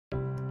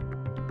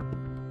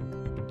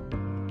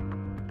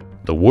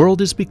The world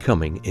is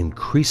becoming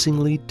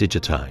increasingly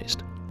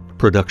digitized.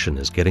 Production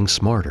is getting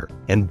smarter,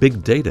 and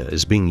big data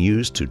is being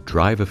used to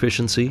drive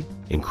efficiency,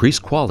 increase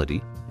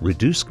quality,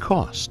 reduce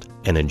cost,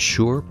 and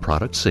ensure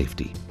product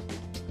safety.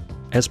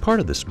 As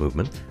part of this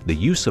movement, the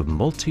use of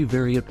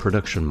multivariate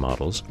production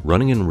models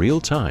running in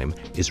real time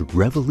is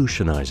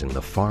revolutionizing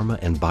the pharma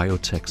and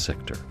biotech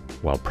sector,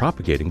 while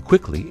propagating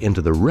quickly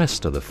into the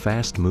rest of the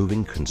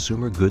fast-moving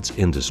consumer goods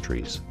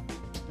industries.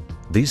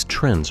 These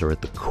trends are at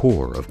the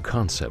core of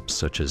concepts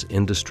such as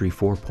Industry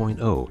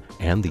 4.0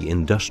 and the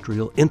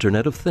Industrial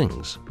Internet of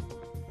Things.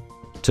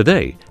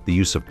 Today, the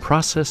use of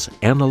Process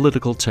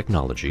Analytical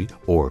Technology,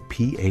 or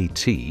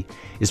PAT,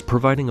 is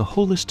providing a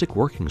holistic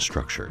working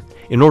structure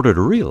in order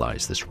to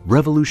realize this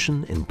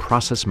revolution in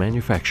process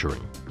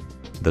manufacturing.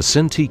 The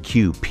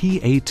synTQ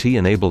PAT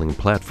enabling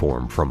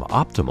platform from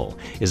Optimal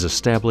is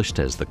established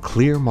as the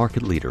clear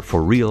market leader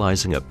for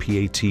realizing a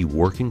PAT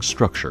working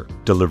structure,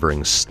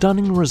 delivering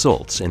stunning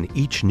results in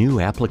each new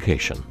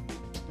application.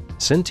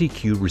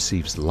 synTQ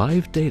receives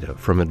live data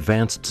from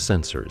advanced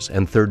sensors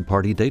and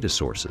third-party data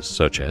sources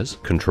such as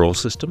control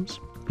systems,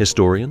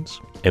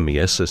 historians,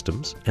 MES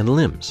systems, and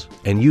LIMS,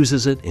 and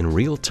uses it in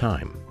real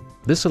time.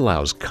 This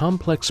allows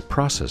complex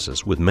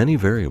processes with many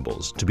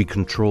variables to be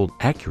controlled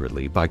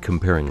accurately by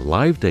comparing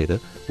live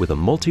data with a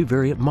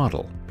multivariate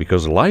model,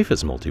 because life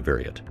is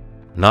multivariate,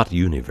 not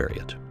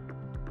univariate.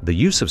 The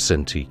use of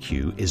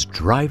synTQ is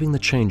driving the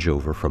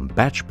changeover from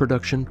batch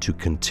production to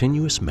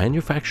continuous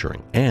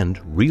manufacturing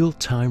and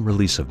real-time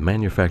release of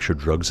manufactured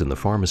drugs in the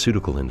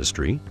pharmaceutical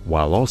industry,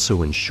 while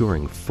also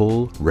ensuring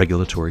full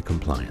regulatory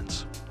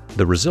compliance.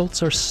 The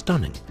results are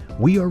stunning.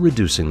 We are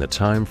reducing the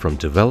time from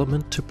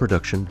development to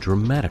production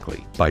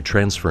dramatically by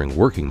transferring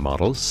working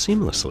models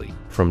seamlessly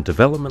from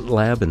development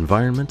lab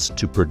environments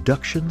to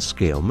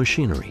production-scale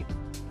machinery.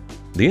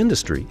 The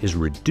industry is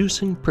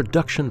reducing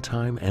production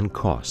time and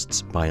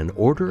costs by an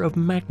order of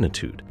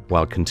magnitude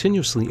while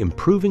continuously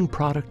improving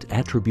product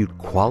attribute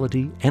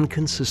quality and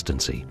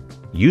consistency.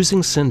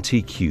 Using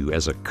synTQ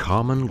as a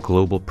common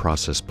global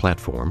process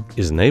platform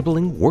is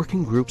enabling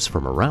working groups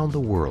from around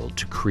the world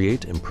to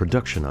create and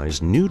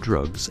productionize new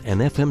drugs and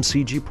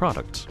FMCG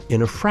products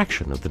in a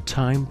fraction of the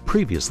time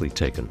previously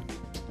taken.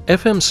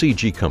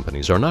 FMCG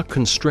companies are not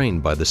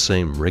constrained by the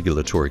same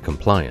regulatory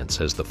compliance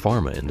as the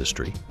pharma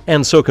industry,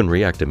 and so can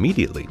react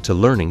immediately to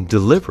learning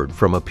delivered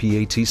from a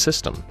PAT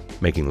system,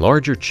 making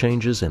larger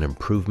changes and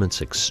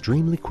improvements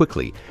extremely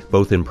quickly,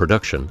 both in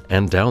production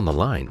and down the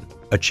line,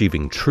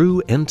 achieving true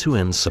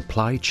end-to-end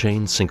supply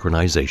chain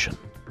synchronization.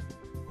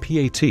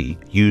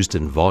 PAT, used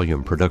in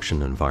volume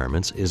production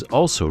environments, is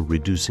also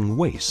reducing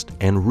waste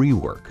and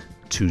rework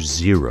to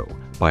zero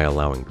by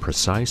allowing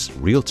precise,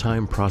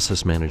 real-time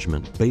process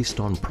management based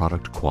on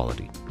product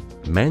quality.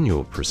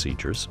 Manual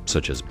procedures,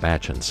 such as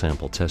batch and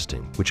sample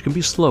testing, which can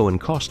be slow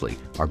and costly,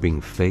 are being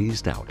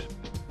phased out.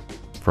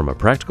 From a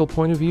practical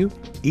point of view,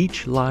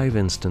 each live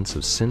instance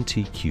of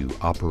synTQ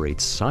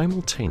operates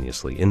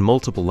simultaneously in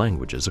multiple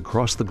languages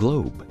across the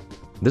globe.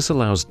 This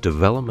allows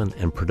development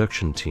and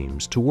production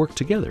teams to work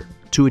together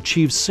to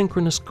achieve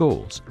synchronous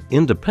goals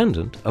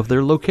independent of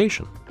their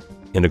location.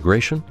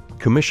 Integration,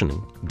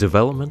 commissioning,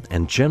 development,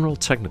 and general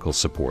technical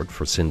support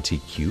for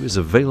synTQ is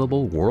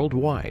available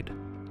worldwide.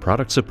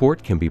 Product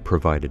support can be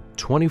provided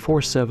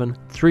 24/7,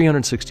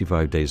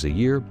 365 days a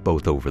year,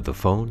 both over the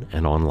phone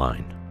and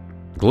online.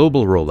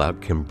 Global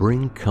rollout can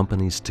bring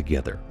companies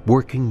together,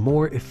 working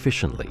more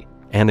efficiently,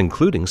 and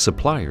including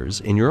suppliers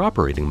in your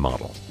operating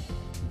model.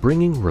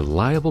 Bringing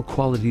reliable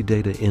quality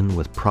data in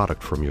with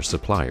product from your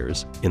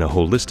suppliers in a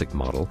holistic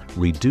model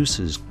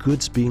reduces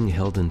goods being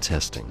held in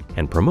testing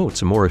and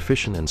promotes a more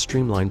efficient and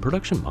streamlined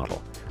production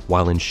model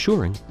while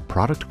ensuring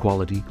product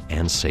quality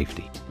and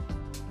safety.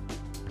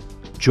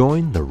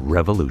 Join the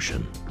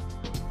revolution.